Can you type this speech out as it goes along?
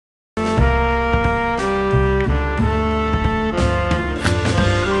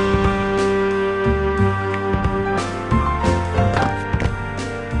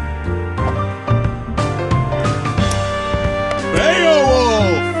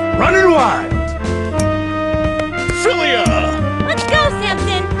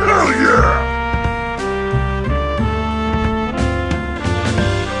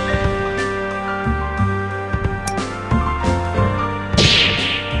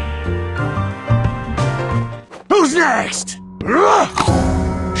next?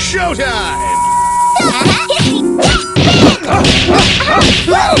 Showtime!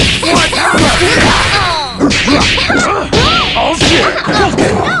 What happened? Oh shit!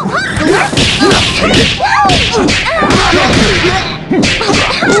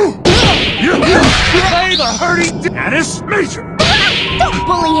 Play the hurting Dennis Major! Don't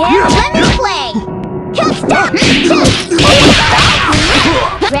bully him! Let me play! He'll stop!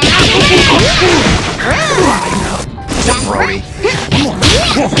 Brody!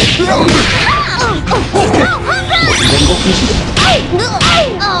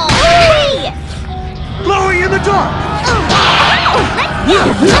 Blowing in the dark!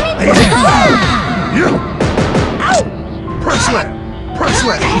 Press left! Press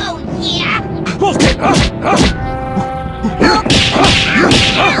left! Okay!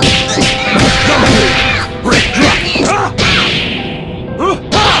 Break drop!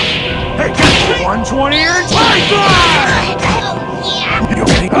 Hey, catch 120 and you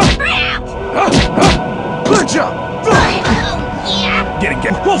okay? Good job! Get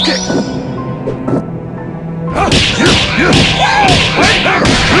it, wolf kick!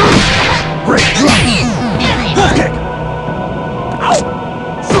 Break drop! Wolf kick!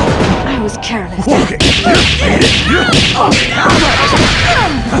 I was careless. Wolf kick! Wolf kick!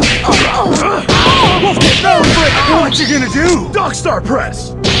 No break! What you gonna do? Dog star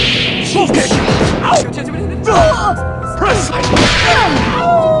press! Wolf kick! Press! Not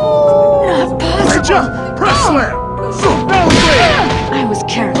possible. Good jump! Press slam! No break! I was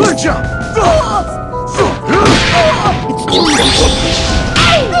careless. Good jump!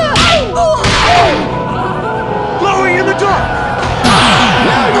 Glowing in the dark!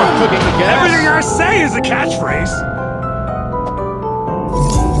 Now you're cooking the gas. Everything I say is a catchphrase!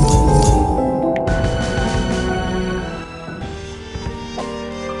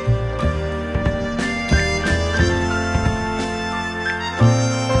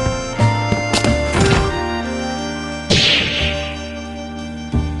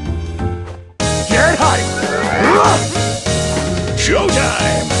 Get hype!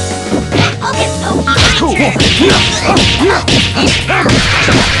 Showtime! Cool!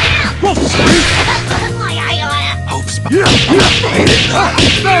 Hope spot!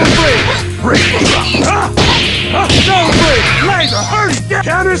 No break! Break! No break! Laser! Hurry!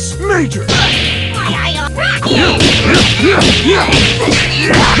 Dennis Major!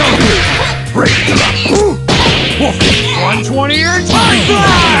 No break! Break! Wolf! 120 and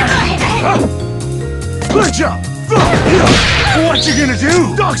good job! What you gonna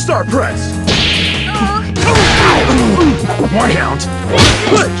do? Dog star press! One count!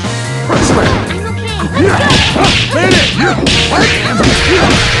 Push! Press left! Man it!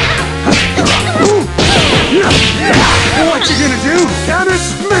 What you gonna do? Dennis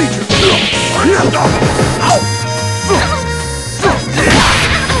Major!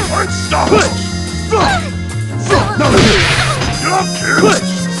 Unstoppable! No push!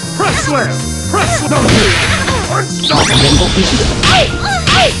 Press slam! Press no unstoppable!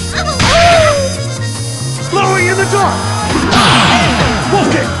 Glowing in the dark! Wolf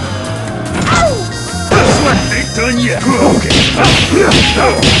kick! Press slam! Ain't done yet! Okay!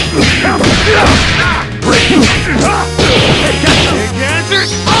 Break! Hey, got big answer!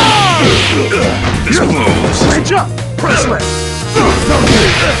 This blows! Great jump! Press slam! No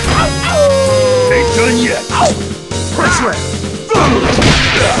ain't done yet! Press slam!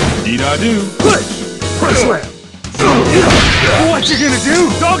 Dee-da-do! Push! Press slam! What you gonna do?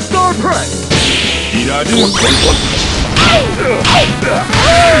 Dog star press! Dee-da-do!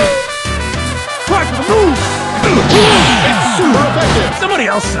 Try for the move! It's super effective! Somebody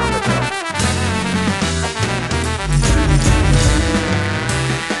else sound it though.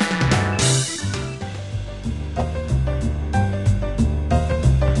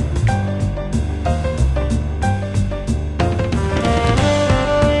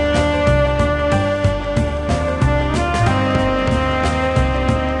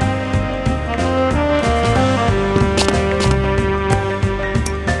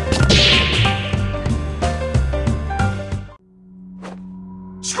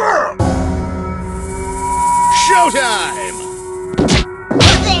 Squirrel!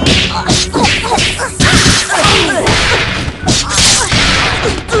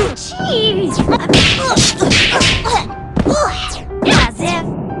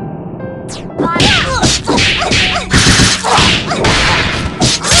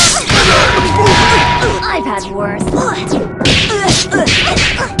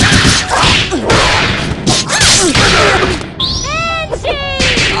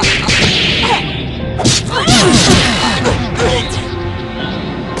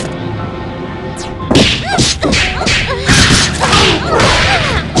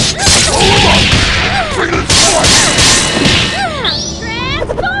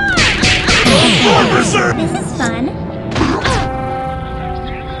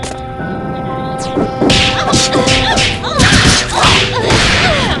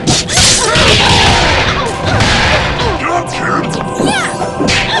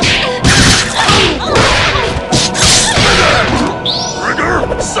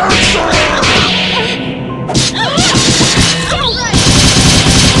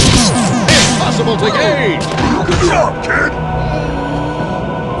 Impossible to gauge! Good job, kid!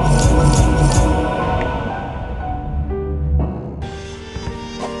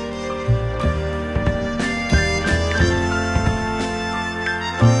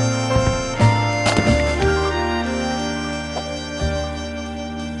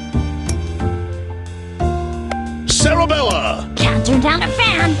 Cerebella! Can't turn down a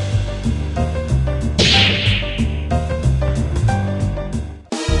fan.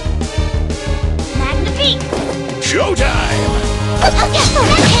 Showtime!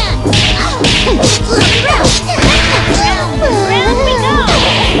 Round we go!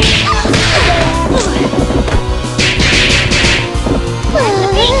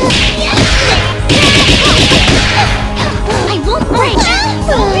 I won't break!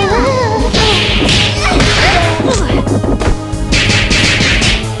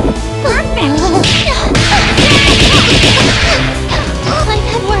 Perfect! Like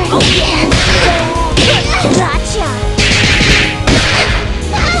that works! Oh yeah! Gotcha!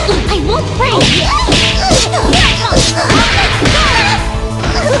 I won't break!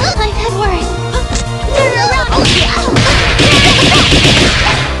 Like that works! Turn around! Oh yeah!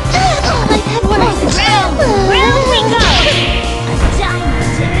 Like that works! Round we go! A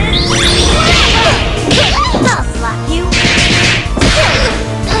diamond! I'll slap you!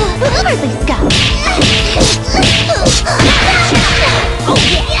 Hardly scout! Oh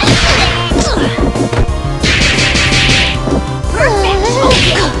yeah! Perfect! Oh yeah!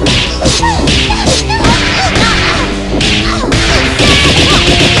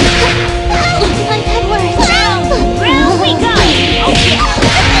 Like that works! Round we go! Oh yeah!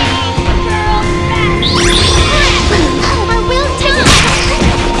 Our will take!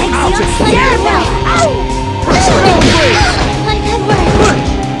 Excelsior! Press down, blade! Like that works!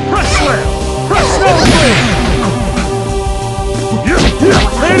 Press slam! Press down, blade!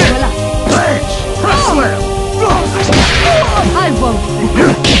 Hit it! Ledge! Press slam! I won't.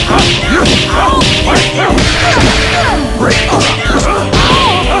 Break!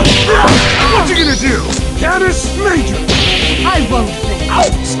 What you gonna do? Canis Major! I won't think.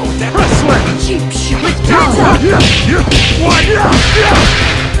 Press slam! Cheap shot. With What?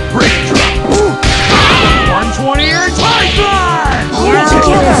 Break drop! 120 inch high drive! Lay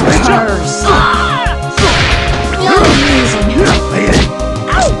it!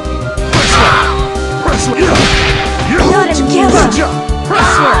 Press slam! Press slam! Not together. Good job! Press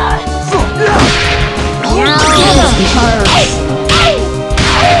slam!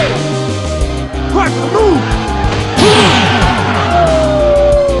 Right, move!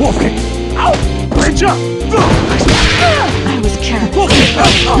 Wolf kick! Great job! I was careless. Wolf kick!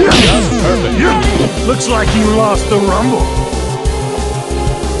 Perfect. Looks like you lost the rumble.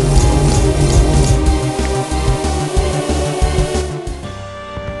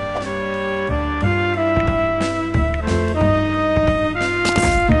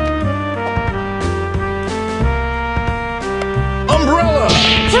 Umbrella!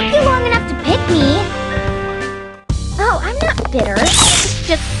 Took you long enough to pick me. Oh, I'm not bitter. It's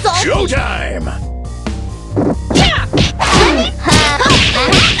just salty. Showtime!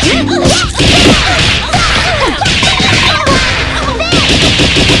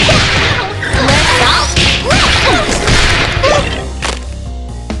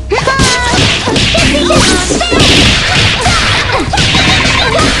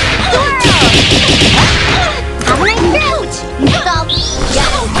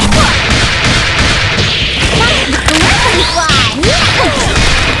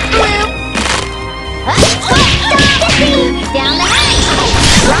 Down the hatch!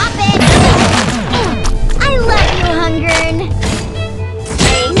 Drop it! I love you, Hungern!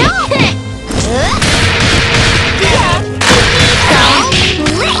 No!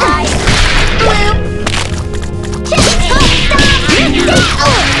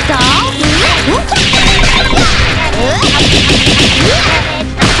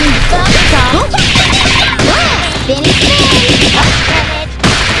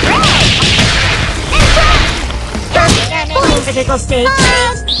 Pickle stage.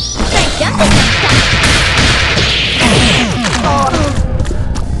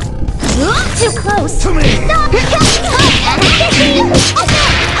 Too close. To me! Stop!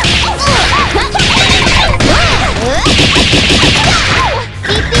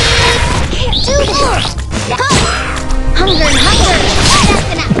 Can't do this. Hunger. That's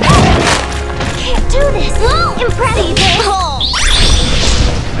enough.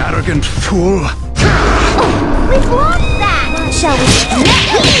 tool. We blocked that! Shall we?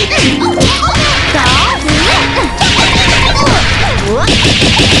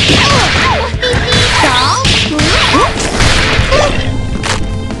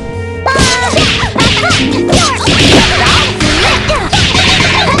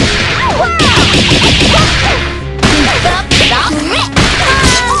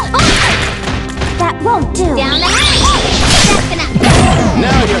 That won't do. Down the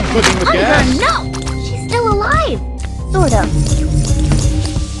Now you're cooking with gas. No! She's still alive. Sort of.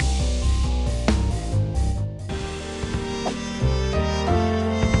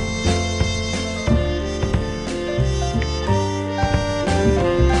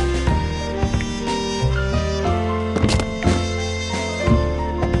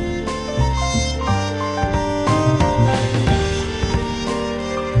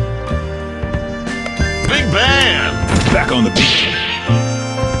 Big Band! Back on the beat.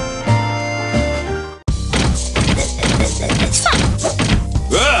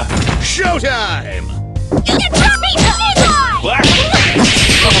 Showtime! Black!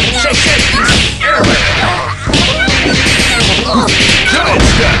 Shake, shake! Airman! Giant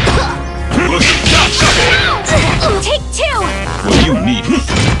step! Look, stop, shuffle! Take two! Well, you need it.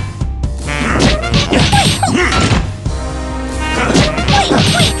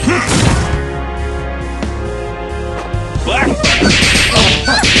 Black!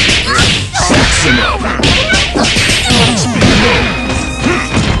 Sax him up! Speed low!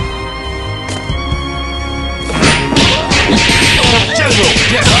 General,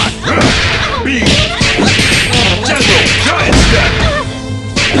 get hot! Beat! General, giant step!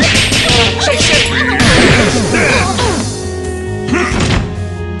 Shake, shake!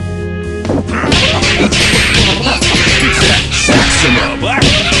 Sax him up! Black!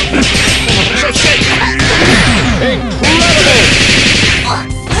 Shake, shake! Incredible!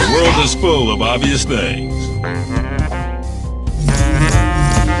 The world is full of obvious things.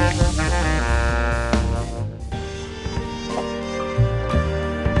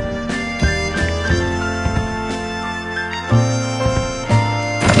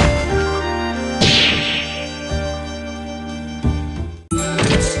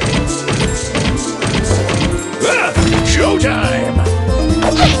 Showtime!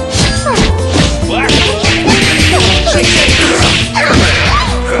 Black! Shake, shake! Airman!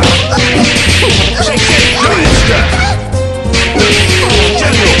 Shake, shake! Giant step!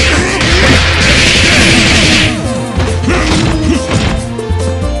 General!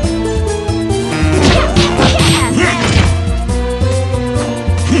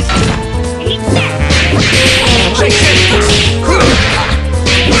 Shake, shake!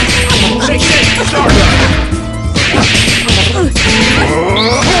 Shake, shake! Stardust!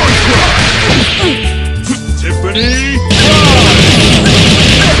 Tiffany!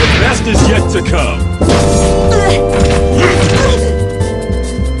 The best is yet to come.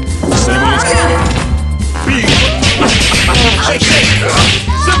 Same old beat. Shake, shake.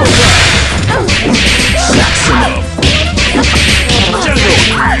 Simple time. Sax him up. General.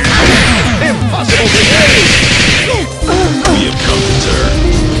 Impossible to hit. We have come to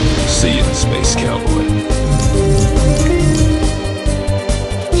terms. See you, Space Cowboy.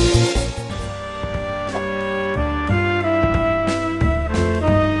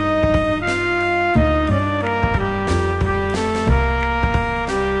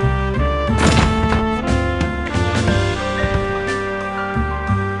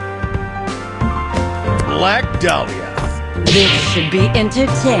 Black Dahlia. This should be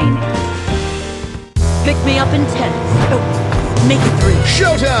entertaining. Pick me up in 10. Oh, make it 3.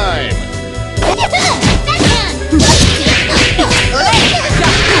 Showtime!